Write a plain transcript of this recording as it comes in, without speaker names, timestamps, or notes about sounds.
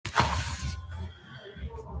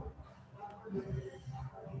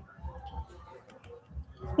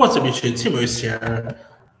What's up, YouTube? Tim Moose here.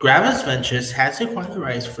 Gravitas Ventures has acquired the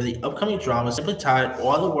rights for the upcoming drama simply titled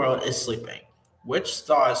All the World is Sleeping, which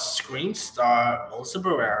stars Scream star Melissa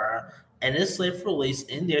Barrera and is slated for release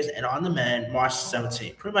in theaters and on demand March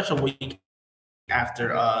 17th, pretty much a week after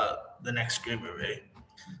the next Scream movie.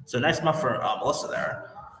 So next month for Melissa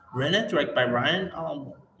there. Written and directed by Ryan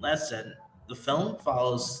Lesson, the film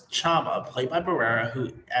follows Chama, played by Barrera,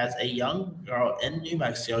 who, as a young girl in New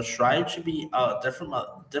Mexico, tried to be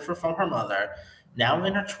different from her mother. Now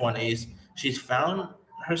in her 20s, she's found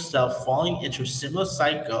herself falling into a similar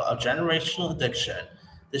cycle of generational addiction.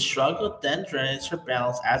 The struggle then drains her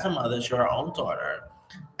balance as a mother to her own daughter.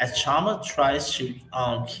 As Chama tries to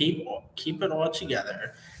keep it all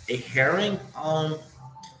together, a harrowing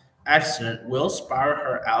accident will spiral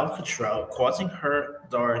her out of control, causing her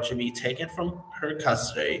daughter to be taken from her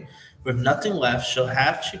custody. With nothing left, she'll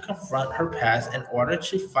have to confront her past in order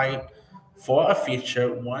to fight for a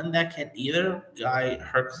future, one that can either guide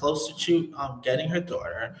her closer to getting her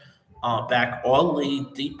daughter back or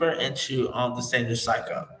lead deeper into the dangerous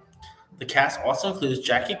cycle. The cast also includes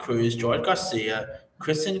Jackie Cruz, George Garcia,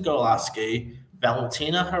 Kristen Goloski,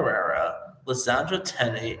 Valentina Herrera, Lissandra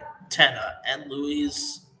Tena, and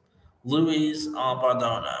Louise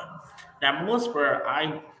Bardona. Now, Melissa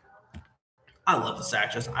Barrera, I love this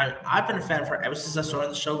actress. I've been a fan of her ever since I saw her in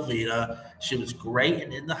the show Vita. She was great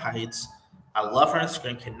in The Heights. I love her in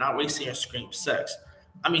Scream. Cannot wait to see her Scream 6.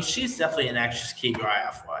 I mean, she's definitely an actress to keep your eye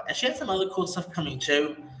out for. And she has some other cool stuff coming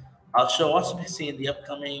too. She'll also be seeing the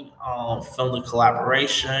upcoming film The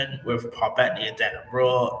Collaboration with Paul Bettany and Dana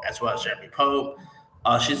Brule, as well as Jeremy Pope.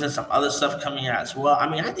 She's in some other stuff coming out as well. I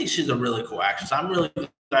mean, I think she's a really cool actress. I'm really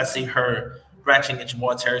glad to see her branching into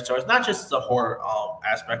more territories, not just the horror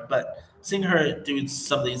aspect, but seeing her do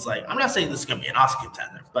some of these, like, I'm not saying this is going to be an Oscar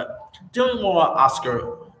contender, but doing more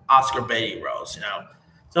Oscar baity roles, you know.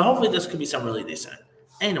 So hopefully this could be something really decent.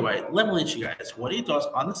 Anyway, let me let you guys. What are your thoughts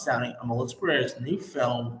on the sounding of Melissa Barrera's new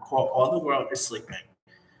film called All the World is Sleeping?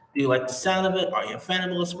 Do you like the sound of it? Are you a fan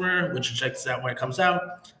of Melissa Barrera? Would you check this out when it comes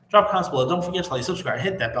out? Drop comments below. Don't forget to like, subscribe,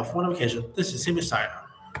 hit that bell for notification. This is Simon signing off.